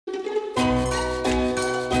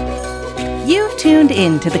tuned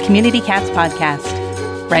in to the Community Cats podcast.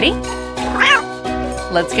 Ready?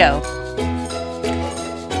 Let's go.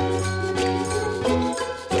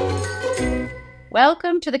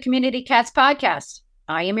 Welcome to the Community Cats podcast.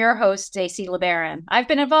 I am your host, Stacey LeBaron. I've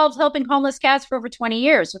been involved helping homeless cats for over 20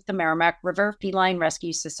 years with the Merrimack River Feline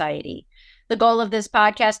Rescue Society. The goal of this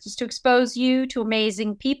podcast is to expose you to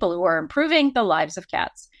amazing people who are improving the lives of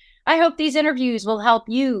cats. I hope these interviews will help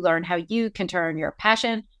you learn how you can turn your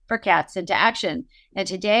passion for cats into action. And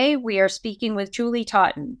today we are speaking with Julie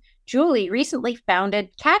Totten. Julie recently founded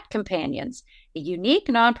Cat Companions, a unique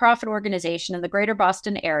nonprofit organization in the greater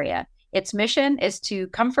Boston area. Its mission is to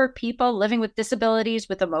comfort people living with disabilities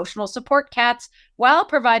with emotional support cats while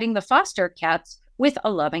providing the foster cats with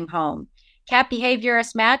a loving home. Cat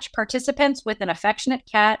behaviorists match participants with an affectionate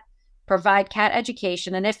cat, provide cat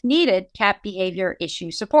education, and if needed, cat behavior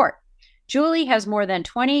issue support. Julie has more than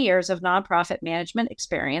 20 years of nonprofit management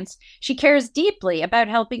experience. She cares deeply about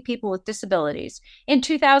helping people with disabilities. In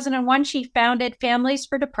 2001, she founded Families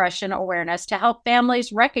for Depression Awareness to help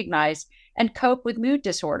families recognize and cope with mood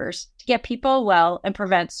disorders, to get people well and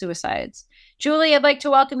prevent suicides. Julie, I'd like to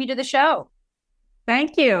welcome you to the show.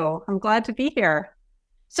 Thank you. I'm glad to be here.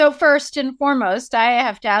 So first and foremost, I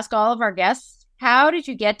have to ask all of our guests, how did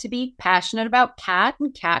you get to be passionate about cat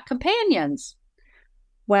and cat companions?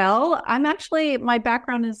 Well, my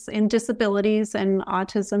background is in disabilities and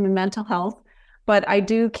autism and mental health, but I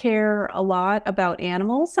do care a lot about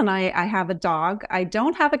animals, and I have a dog. I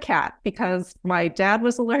don't have a cat because my dad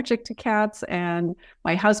was allergic to cats and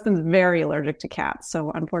my husband's very allergic to cats.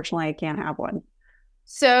 So unfortunately, I can't have one.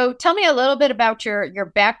 So tell me a little bit about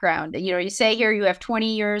your background. You say here you have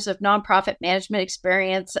 20 years of nonprofit management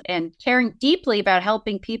experience and caring deeply about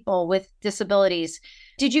helping people with disabilities.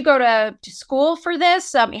 Did you go to school for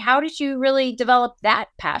this? How did you really develop that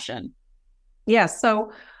passion? Yes.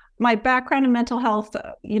 So my background in mental health,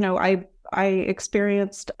 I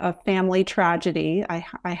experienced a family tragedy.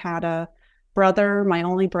 I had a brother, my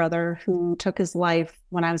only brother, who took his life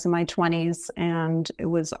when I was in my 20s, and it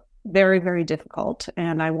was very, very difficult.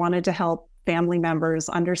 And I wanted to help family members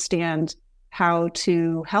understand how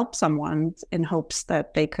to help someone in hopes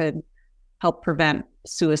that they could help prevent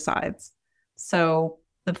suicides. So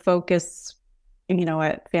the focus,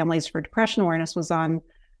 at Families for Depression Awareness was on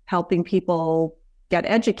helping people get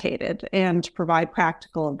educated and provide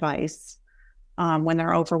practical advice when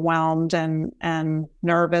they're overwhelmed and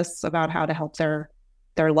nervous about how to help their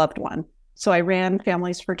loved one. So I ran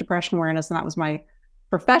Families for Depression Awareness, and that was my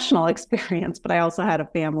professional experience, but I also had a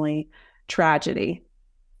family tragedy.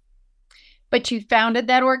 But you founded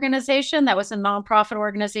that organization. That was a nonprofit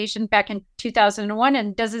organization back in 2001.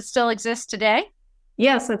 And does it still exist today?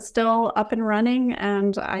 Yes, it's still up and running,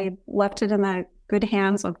 and I left it in the good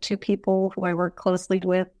hands of two people who I work closely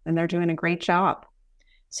with, and they're doing a great job.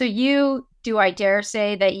 So I dare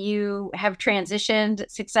say that you have transitioned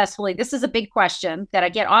successfully? This is a big question that I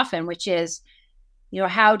get often, which is,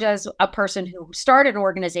 how does a person who started an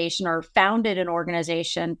organization or founded an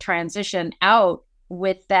organization transition out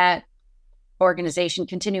with that organization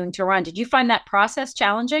continuing to run? Did you find that process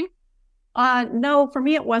challenging? No, for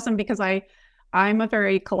me it wasn't, because I'm a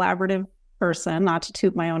very collaborative person, not to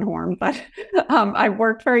toot my own horn, but I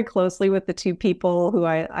worked very closely with the two people who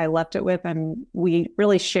I left it with, and we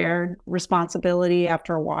really shared responsibility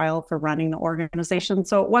after a while for running the organization.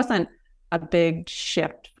 So it wasn't a big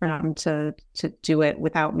shift for them to do it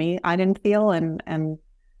without me, I didn't feel, and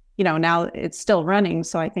now it's still running.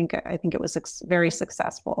 So I think it was very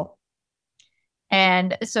successful.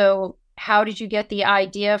 And so how did you get the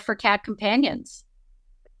idea for Cat Companions?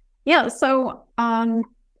 Yeah, so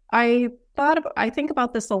I think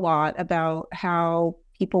about this a lot, about how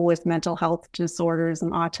people with mental health disorders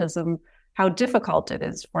and autism, how difficult it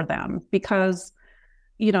is for them, because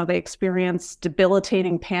they experience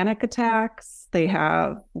debilitating panic attacks, they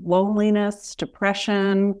have loneliness,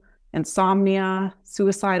 depression, insomnia,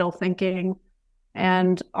 suicidal thinking,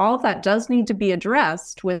 and all of that does need to be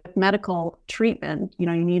addressed with medical treatment. You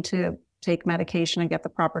need to take medication and get the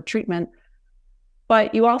proper treatment.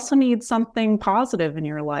 But you also need something positive in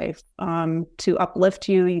your life to uplift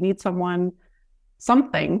you. You need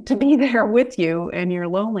something to be there with you in your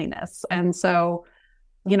loneliness. And so,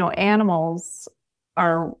 animals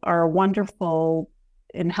are wonderful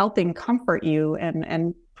in helping comfort you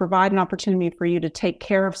and provide an opportunity for you to take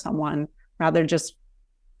care of someone rather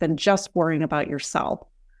than just worrying about yourself.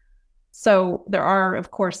 So there are, of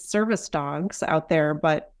course, service dogs out there,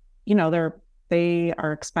 but they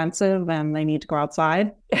are expensive and they need to go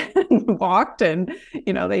outside and walked, and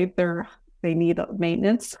they need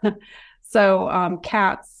maintenance. So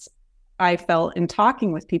cats I felt in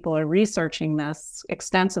talking with people and researching this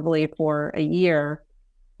extensively for a year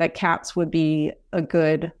that cats would be a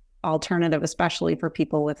good alternative, especially for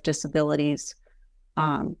people with disabilities,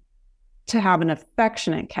 to have an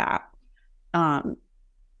affectionate cat,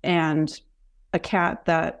 and a cat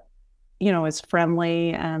that, is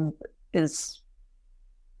friendly and is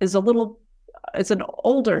a little, it's an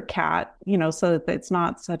older cat, so that it's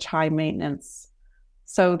not such high maintenance.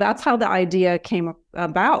 So that's how the idea came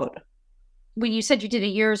about. When you said you did a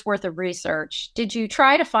year's worth of research, did you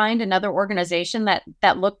try to find another organization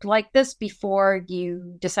that looked like this before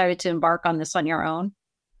you decided to embark on this on your own?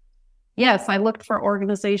 Yes, I looked for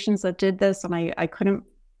organizations that did this, and I couldn't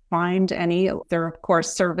find any. There are, of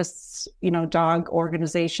course, service, dog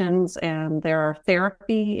organizations, and there are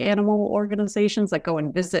therapy animal organizations that go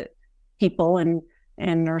and visit people in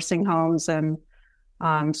nursing homes and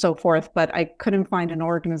so forth. But I couldn't find an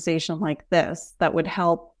organization like this that would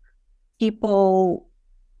help people,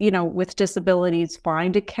 with disabilities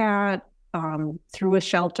find a cat through a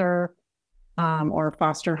shelter or a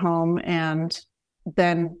foster home, and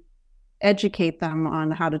then educate them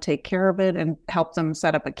on how to take care of it and help them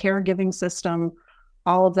set up a caregiving system.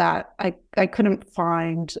 All of that. I couldn't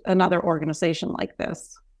find another organization like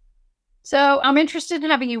this. So I'm interested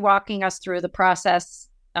in having you walking us through the process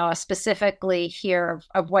specifically here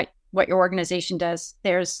of what your organization does.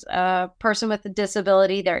 There's a person with a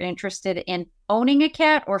disability. They're interested in owning a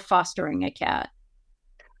cat or fostering a cat.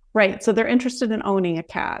 Right. So they're interested in owning a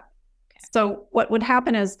cat. Okay. So what would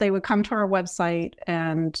happen is they would come to our website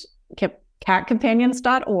and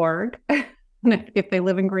catcompanions.org if they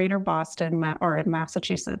live in Greater Boston or in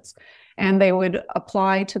Massachusetts, and they would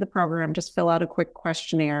apply to the program, just fill out a quick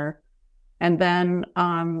questionnaire. And then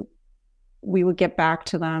we would get back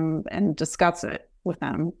to them and discuss it with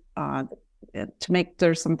them.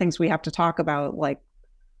 There's some things we have to talk about, like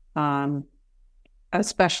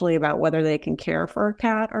especially about whether they can care for a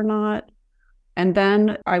cat or not. And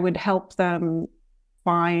then I would help them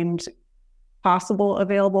find possible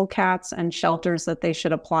available cats and shelters that they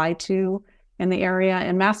should apply to in the area.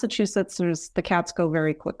 In Massachusetts, the cats go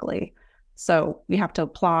very quickly. So we have to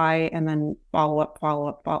apply and then follow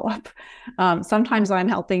up. Sometimes I'm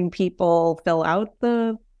helping people fill out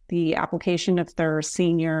the application if they're a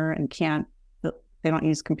senior and they don't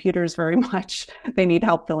use computers very much. They need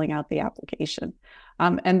help filling out the application.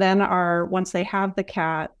 And then once they have the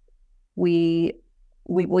cat, we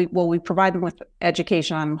provide them with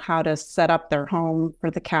education on how to set up their home for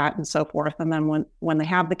the cat and so forth. And then when they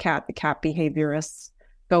have the cat behaviorists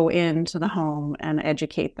go into the home and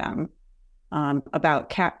educate them about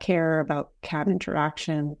cat care, about cat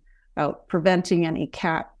interaction, about preventing any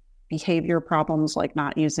cat behavior problems like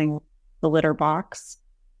not using the litter box.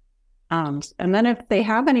 And then if they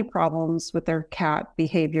have any problems with their cat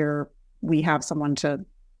behavior, we have someone to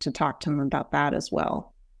talk to them about that as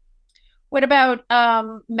well. What about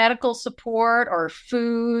medical support or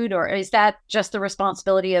food, or is that just the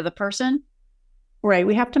responsibility of the person? Right.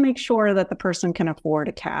 We have to make sure that the person can afford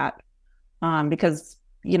a cat because,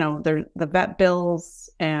 the vet bills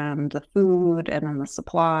and the food and then the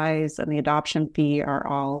supplies and the adoption fee are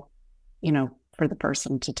all, for the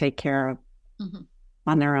person to take care of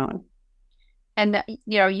on their own. And,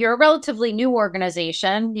 you're a relatively new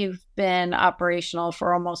organization. You've been operational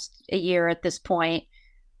for almost a year at this point.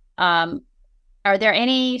 Are there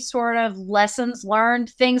any sort of lessons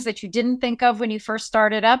learned, things that you didn't think of when you first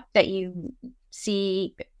started up that you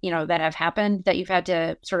see, that have happened that you've had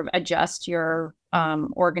to sort of adjust your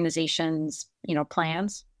organization's,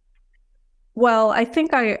 plans? Well, I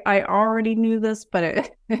think I already knew this,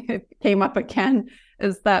 but it came up again,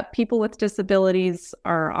 is that people with disabilities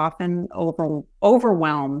are often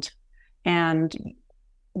overwhelmed, and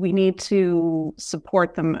we need to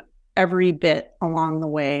support them every bit along the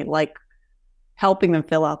way, like helping them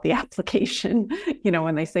fill out the application.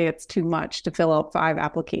 When they say it's too much to fill out 5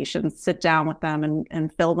 applications, sit down with them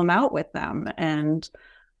and fill them out with them, and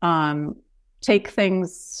take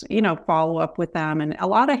things, follow up with them, and a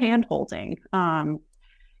lot of hand holding.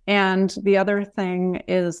 And the other thing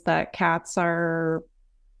is that cats are,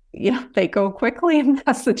 they go quickly in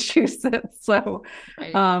Massachusetts. So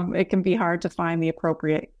it can be hard to find the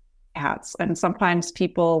appropriate cats. And sometimes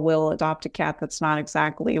people will adopt a cat that's not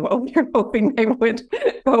exactly what we're hoping they would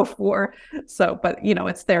go for. So, but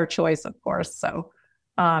it's their choice, of course. So,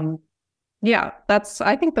 I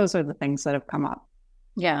think those are the things that have come up.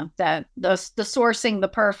 Yeah, that the sourcing the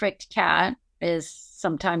perfect cat is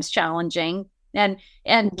sometimes challenging. And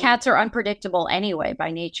cats are unpredictable anyway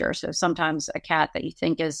by nature. So sometimes a cat that you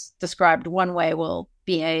think is described one way will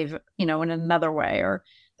behave, in another way, or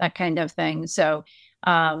that kind of thing. So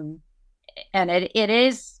it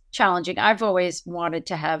is challenging. I've always wanted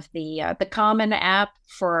to have the common app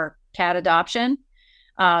for cat adoption.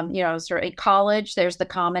 Sort of at college, there's the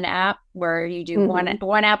common app where you do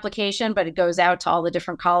one application, but it goes out to all the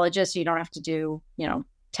different colleges. So you don't have to do,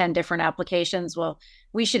 10 different applications. Well,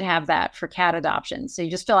 we should have that for cat adoption. So you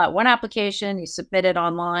just fill out one application, you submit it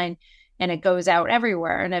online, and it goes out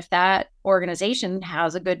everywhere. And if that organization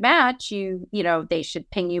has a good match, they should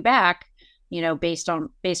ping you back, based on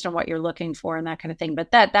what you're looking for and that kind of thing. But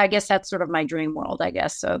I guess that's sort of my dream world, I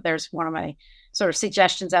guess. So there's one of my sort of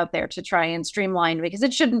suggestions out there to try and streamline, because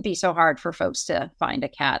it shouldn't be so hard for folks to find a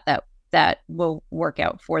cat that will work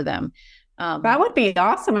out for them. That would be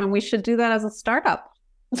awesome. And we should do that as a startup.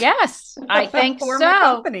 Yes, I think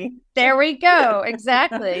so. There we go.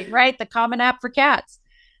 Exactly. Right. The common app for cats.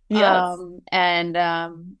 Yes. I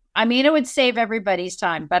mean, it would save everybody's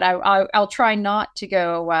time, but I'll try not to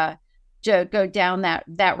go down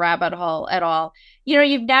that rabbit hole at all.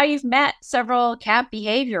 You've met several cat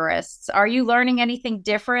behaviorists. Are you learning anything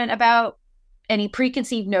different about any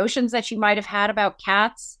preconceived notions that you might have had about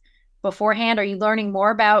cats beforehand? Are you learning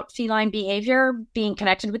more about feline behavior being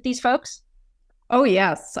connected with these folks? Oh,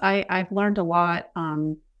 yes. I've learned a lot,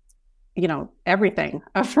 everything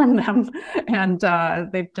from them. And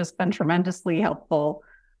they've just been tremendously helpful.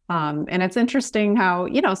 And it's interesting how,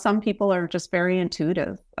 some people are just very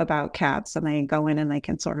intuitive about cats, and they go in and they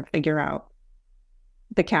can sort of figure out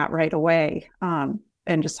the cat right away, and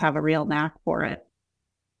just have a real knack for it.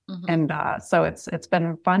 And so it's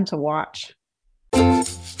been fun to watch. Do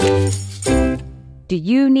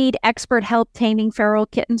you need expert help taming feral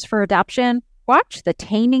kittens for adoption? Watch the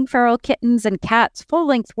Taming Feral Kittens and Cats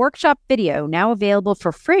full-length workshop video, now available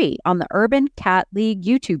for free on the Urban Cat League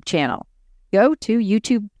YouTube channel. Go to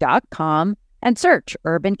youtube.com and search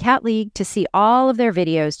Urban Cat League to see all of their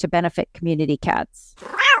videos to benefit community cats.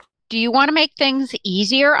 Do you want to make things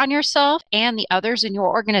easier on yourself and the others in your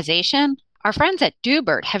organization? Our friends at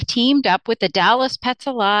Dubert have teamed up with the Dallas Pets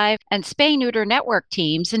Alive and Spay Neuter Network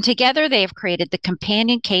teams, and together they have created the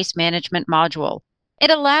Companion Case Management module. It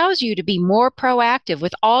allows you to be more proactive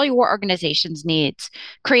with all your organization's needs,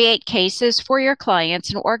 create cases for your clients,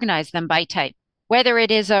 and organize them by type. Whether it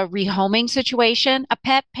is a rehoming situation, a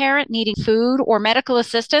pet parent needing food or medical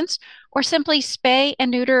assistance, or simply spay and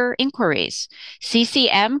neuter inquiries,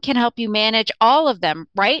 CCM can help you manage all of them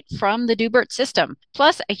right from the Dubert system.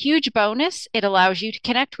 Plus, a huge bonus, it allows you to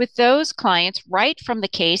connect with those clients right from the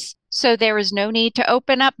case, so there is no need to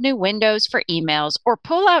open up new windows for emails or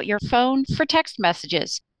pull out your phone for text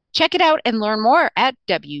messages. Check it out and learn more at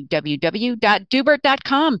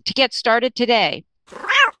www.dubert.com to get started today.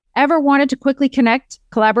 Ever wanted to quickly connect,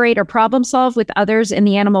 collaborate, or problem solve with others in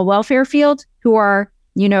the animal welfare field who are,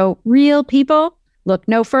 real people? Look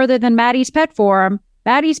no further than Maddie's Pet Forum.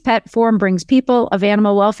 Maddie's Pet Forum brings people of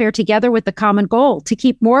animal welfare together with the common goal to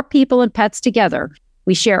keep more people and pets together.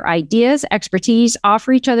 We share ideas, expertise,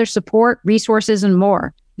 offer each other support, resources, and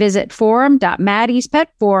more. Visit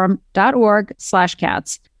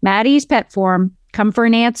forum.maddie'spetforum.org/cats. Maddie's Pet Forum. Come for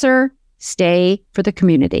an answer. Stay for the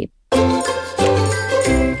community.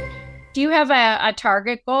 Do you have a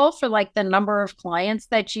target goal for the number of clients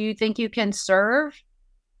that you think you can serve?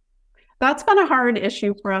 That's been a hard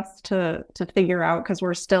issue for us to figure out, because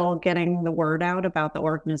we're still getting the word out about the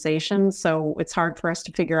organization. So it's hard for us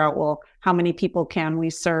to figure out, well, how many people can we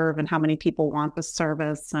serve and how many people want the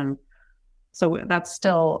service? And so that's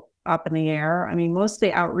still up in the air. I mean, most of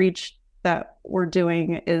the outreach that we're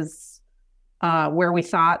doing is where we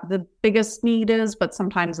thought the biggest need is, but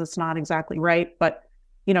sometimes it's not exactly right. But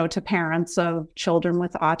to parents of children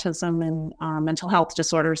with autism and mental health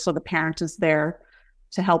disorders. So the parent is there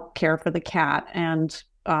to help care for the cat. And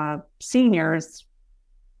seniors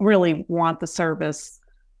really want the service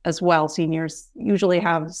as well. Seniors usually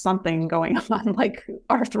have something going on, like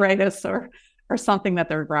arthritis or something that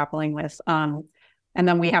they're grappling with. And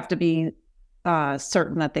then we have to be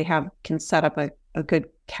certain that they can set up a good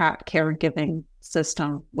cat caregiving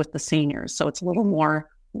system with the seniors. So it's a little more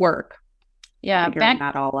work. Yeah, figuring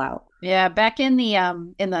that all out. Yeah, back in the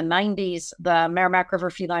 90s, the Merrimack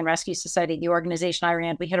River Feline Rescue Society, the organization I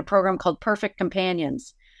ran, we had a program called Perfect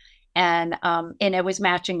Companions, and it was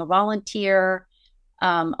matching a volunteer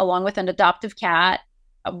along with an adoptive cat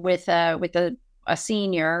with a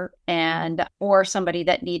senior or somebody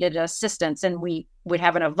that needed assistance, and we would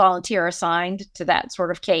have a volunteer assigned to that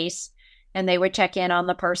sort of case, and they would check in on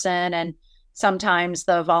the person. And sometimes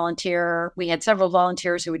we had several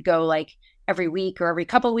volunteers who would go every week or every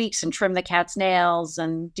couple of weeks and trim the cat's nails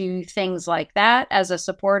and do things like that as a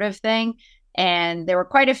supportive thing. And there were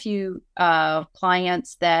quite a few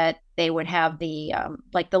clients that they would have the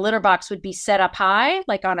litter box would be set up high,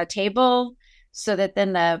 like on a table, so that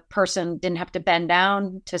then the person didn't have to bend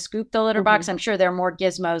down to scoop the litter box. I'm sure there are more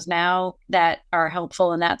gizmos now that are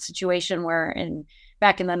helpful in that situation, where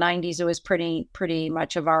back in the 90s, it was pretty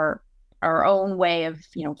much of our own way of,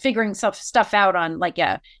 figuring stuff out on like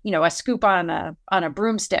a scoop on a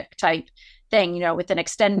broomstick type thing, with an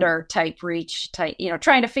extender type reach type,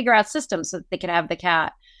 trying to figure out systems so that they can have the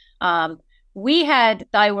cat. I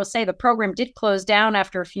will say the program did close down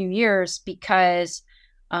after a few years because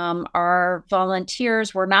our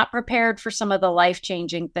volunteers were not prepared for some of the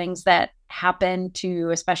life-changing things that happen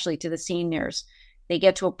especially to the seniors. They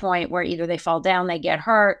get to a point where either they fall down, they get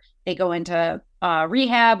hurt, they go into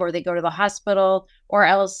rehab, or they go to the hospital, or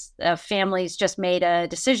else families just made a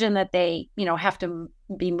decision that they, have to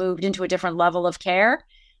be moved into a different level of care.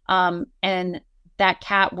 And that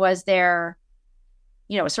cat was their,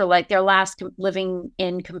 sort of like their last living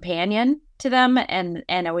in companion to them. And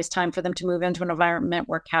it was time for them to move into an environment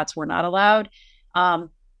where cats were not allowed.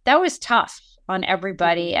 That was tough on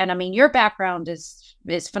everybody. And I mean, your background is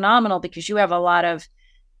phenomenal because you have a lot of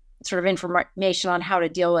sort of information on how to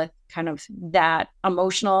deal with kind of that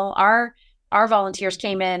emotional. Our volunteers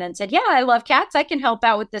came in and said, yeah, I love cats. I can help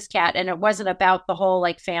out with this cat. And it wasn't about the whole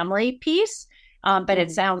like family piece. But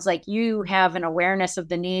it sounds like you have an awareness of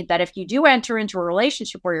the need that if you do enter into a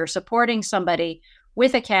relationship where you're supporting somebody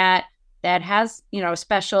with a cat that has,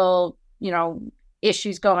 special,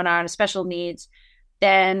 issues going on, special needs,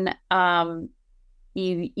 then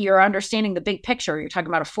you're understanding the big picture. You're talking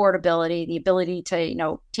about affordability, the ability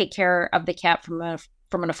to, take care of the cat from an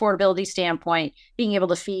affordability standpoint, being able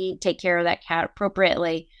to feed, take care of that cat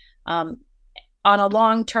appropriately. On a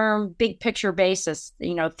long-term, big picture basis,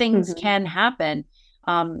 things can happen.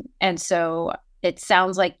 And so it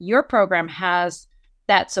sounds like your program has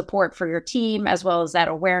that support for your team, as well as that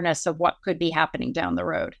awareness of what could be happening down the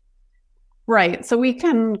road. Right. So we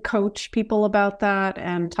can coach people about that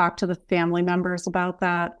and talk to the family members about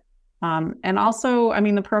that. And also, I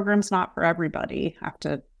mean, the program's not for everybody. I have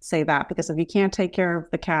to say that, because if you can't take care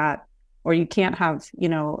of the cat, or you can't have,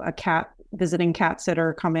 a visiting cat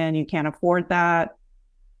sitter come in, you can't afford that,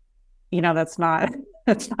 that's not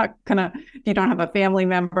gonna, if you don't have a family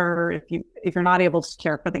member, if you're not able to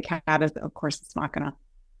care for the cat, of course it's not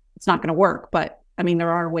gonna work. But I mean,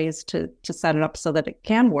 there are ways to set it up so that it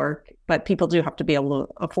can work, but people do have to be able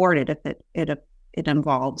to afford it if it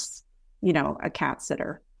involves, a cat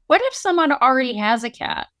sitter. What if someone already has a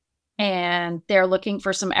cat and they're looking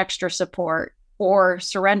for some extra support or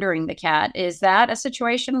surrendering the cat? Is that a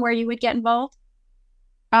situation where you would get involved?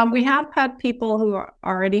 We have had people who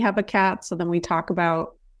already have a cat. So then we talk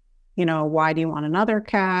about, why do you want another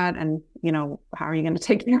cat? And, how are you going to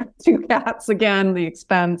take care of two cats again, the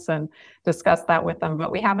expense, and discuss that with them.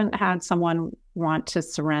 But we haven't had someone want to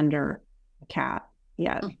surrender a cat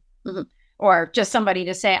yet. Mm-hmm. Or just somebody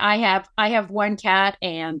to say, I have one cat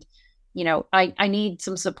and, I need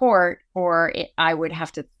some support, or I would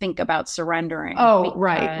have to think about surrendering. Oh,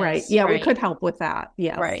 right. Yeah, right. We could help with that.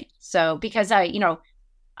 Yes. Right. So because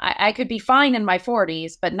I could be fine in my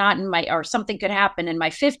 40s, but not or something could happen in my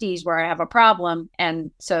 50s where I have a problem. And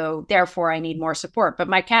so therefore I need more support, but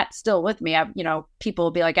my cat's still with me. People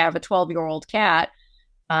will be like, I have a 12-year-old cat.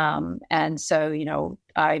 And so,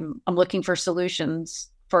 I'm looking for solutions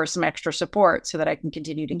for some extra support so that I can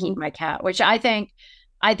continue to keep my cat, which I think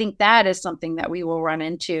that is something that we will run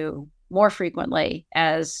into more frequently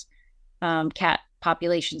as cat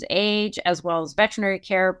populations age, as well as veterinary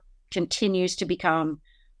care continues to become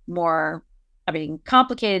more,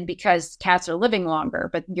 complicated because cats are living longer,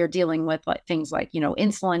 but you're dealing with things like,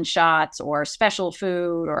 insulin shots or special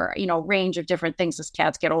food or, range of different things as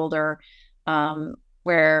cats get older,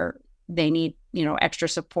 where they need, extra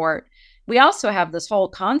support. We also have this whole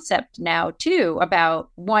concept now too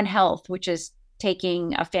about One Health, which is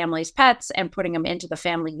taking a family's pets and putting them into the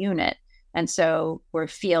family unit. And so we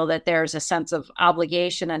feel that there's a sense of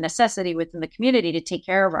obligation and necessity within the community to take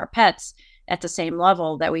care of our pets at the same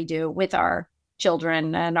level that we do with our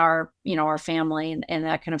children and our family and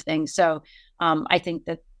that kind of thing. So I think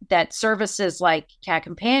that services like Cat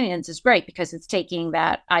Companions is great because it's taking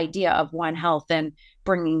that idea of One Health and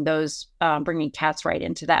bringing cats right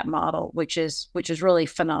into that model, which is really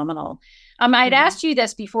phenomenal. I'd asked you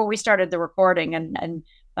this before we started the recording, and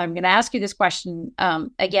I'm going to ask you this question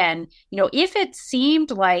again. If it seemed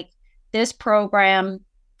like this program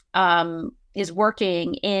is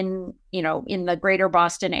working in the greater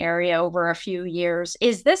Boston area over a few years,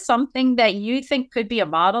 is this something that you think could be a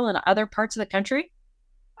model in other parts of the country?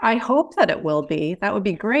 I hope that it will be. That would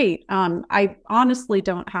be great. I honestly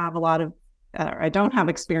don't have I don't have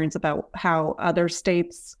experience about how other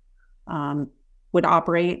states would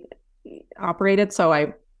operate it. So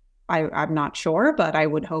I'm not sure, but I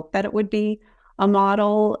would hope that it would be a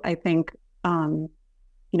model. I think,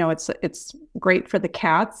 it's great for the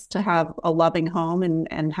cats to have a loving home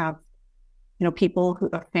and have,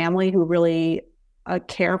 a family who really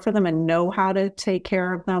care for them and know how to take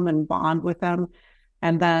care of them and bond with them.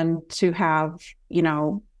 And then to have,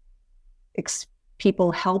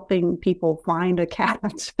 people helping people find a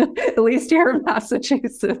cat, at least here in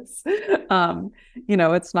Massachusetts.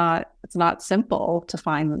 It's not simple to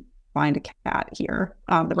find a cat here,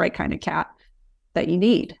 the right kind of cat that you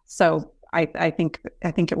need. So I think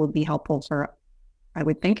it would be helpful I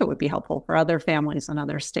would think it would be helpful for other families in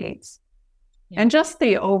other states. Yeah. And just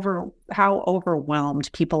how overwhelmed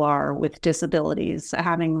people are with disabilities,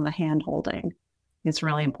 having the hand holding is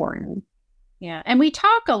really important. Yeah. And we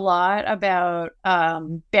talk a lot about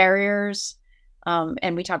barriers,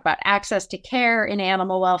 and we talk about access to care in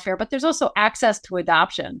animal welfare, but there's also access to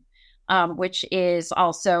adoption, which is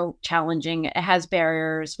also challenging. It has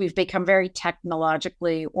barriers. We've become very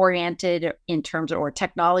technologically oriented or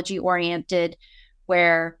technology oriented,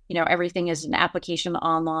 where, everything is an application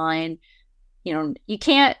online. You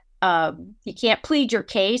can't plead your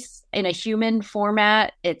case in a human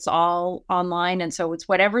format. It's all online. And so it's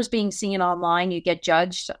whatever's being seen online, you get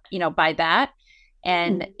judged, by that.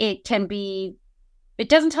 And it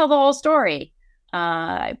doesn't tell the whole story.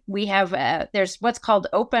 We have, there's what's called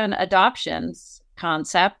open adoptions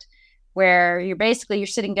concept, where you're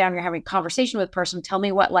sitting down, you're having a conversation with a person, tell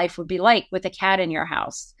me what life would be like with a cat in your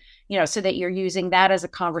house. So that you're using that as a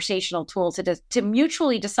conversational tool to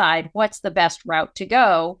mutually decide what's the best route to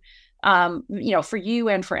go, for you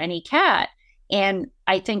and for any cat. And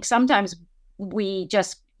I think sometimes we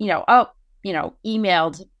just,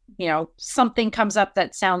 emailed, something comes up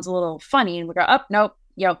that sounds a little funny and we go, oh, nope,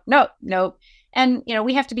 nope. And,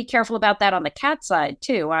 we have to be careful about that on the cat side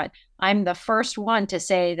too. I'm the first one to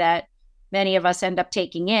say that many of us end up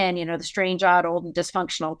taking in, the strange, odd, old, and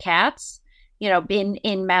dysfunctional cats.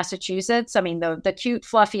 In Massachusetts, I mean, the cute,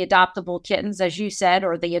 fluffy, adoptable kittens, as you said,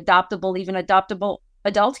 or the even adoptable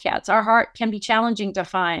adult cats, our heart can be challenging to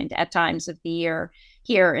find at times of the year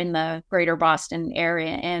here in the greater Boston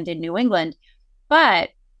area and in New England. But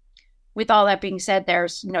with all that being said,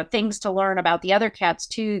 there's, things to learn about the other cats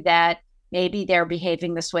too, that maybe they're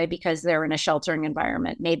behaving this way because they're in a sheltering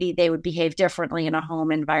environment. Maybe they would behave differently in a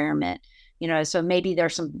home environment. So maybe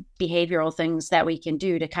there's some behavioral things that we can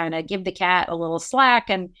do to kind of give the cat a little slack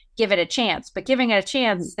and give it a chance. But giving it a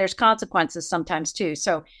chance, there's consequences sometimes too.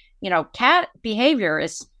 So, cat behavior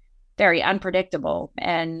is very unpredictable,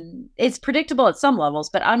 and it's predictable at some levels,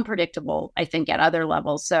 but unpredictable, I think, at other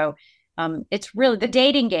levels. So it's really, the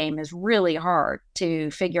dating game is really hard to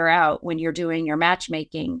figure out when you're doing your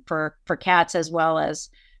matchmaking for cats, as well as,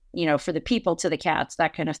 for the people to the cats,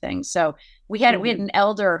 that kind of thing. So we had an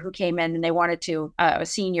elder who came in and they wanted a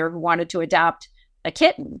senior who wanted to adopt a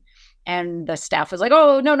kitten. And the staff was like,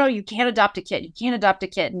 oh, no, you can't adopt a kitten. You can't adopt a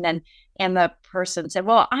kitten. And the person said,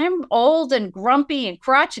 well, I'm old and grumpy and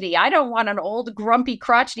crotchety. I don't want an old, grumpy,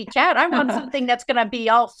 crotchety cat. I want something that's going to be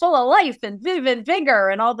all full of life and vigor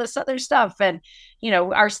and all this other stuff. And,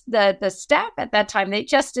 the staff at that time, they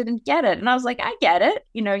just didn't get it. And I was like, I get it.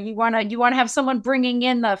 You want to have someone bringing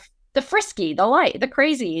in the frisky, the light, the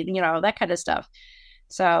crazy, that kind of stuff.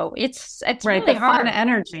 So it's right, really hard. Fun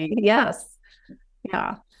energy. Yes.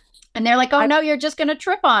 Yeah. And they're like, oh, no, you're just going to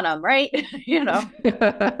trip on them, right?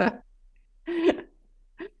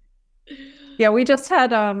 Yeah, we just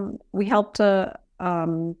had, we helped a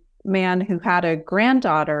man who had a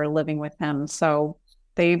granddaughter living with him. So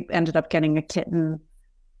they ended up getting a kitten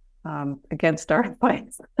against our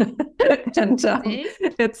advice. And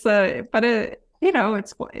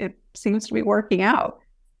it seems to be working out.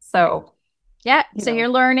 So yeah. So you're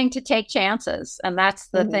learning to take chances. And that's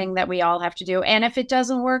the thing that we all have to do. And if it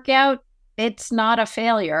doesn't work out, it's not a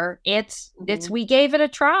failure. It's we gave it a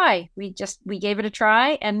try. We gave it a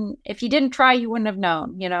try. And if you didn't try, you wouldn't have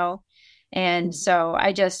known, And so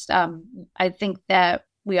I think that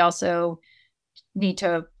we also need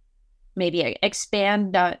to maybe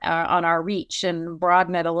expand on our reach and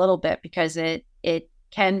broaden it a little bit, because it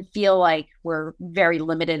can feel like we're very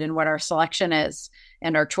limited in what our selection is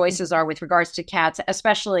and our choices are with regards to cats,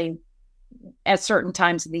 especially at certain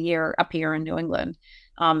times of the year up here in New England.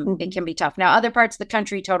 It can be tough. Now, other parts of the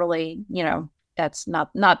country, totally, that's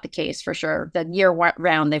not the case for sure. The year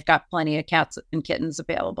round, they've got plenty of cats and kittens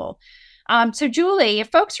available. So Julie, if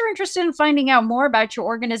folks are interested in finding out more about your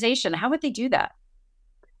organization, how would they do that?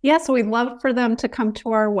 Yes, we'd love for them to come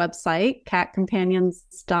to our website,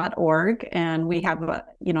 catcompanions.org, and we have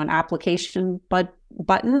an application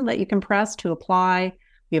button that you can press to apply.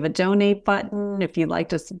 We have a donate button if you'd like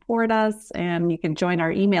to support us, and you can join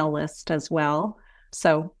our email list as well.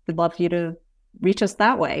 So we'd love for you to reach us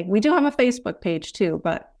that way. We do have a Facebook page too,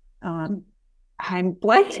 but I'm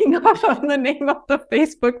blanking off on the name of the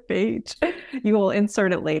Facebook page. You will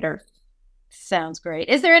insert it later. Sounds great.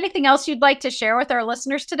 Is there anything else you'd like to share with our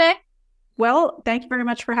listeners today? Well, thank you very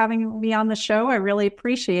much for having me on the show. I really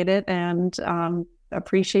appreciate it, and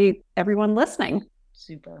appreciate everyone listening.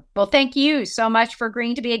 Super. Well, thank you so much for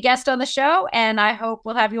agreeing to be a guest on the show, and I hope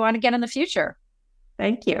we'll have you on again in the future.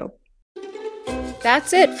 Thank you.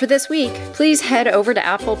 That's it for this week. Please head over to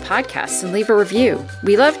Apple Podcasts and leave a review.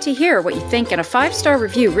 We love to hear what you think, and a 5-star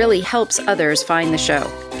review really helps others find the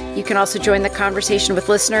show. You can also join the conversation with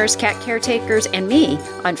listeners, cat caretakers, and me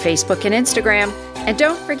on Facebook and Instagram. And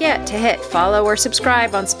don't forget to hit follow or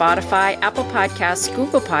subscribe on Spotify, Apple Podcasts,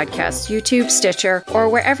 Google Podcasts, YouTube, Stitcher, or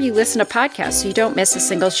wherever you listen to podcasts so you don't miss a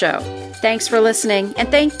single show. Thanks for listening,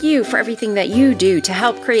 and thank you for everything that you do to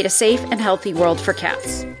help create a safe and healthy world for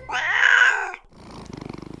cats.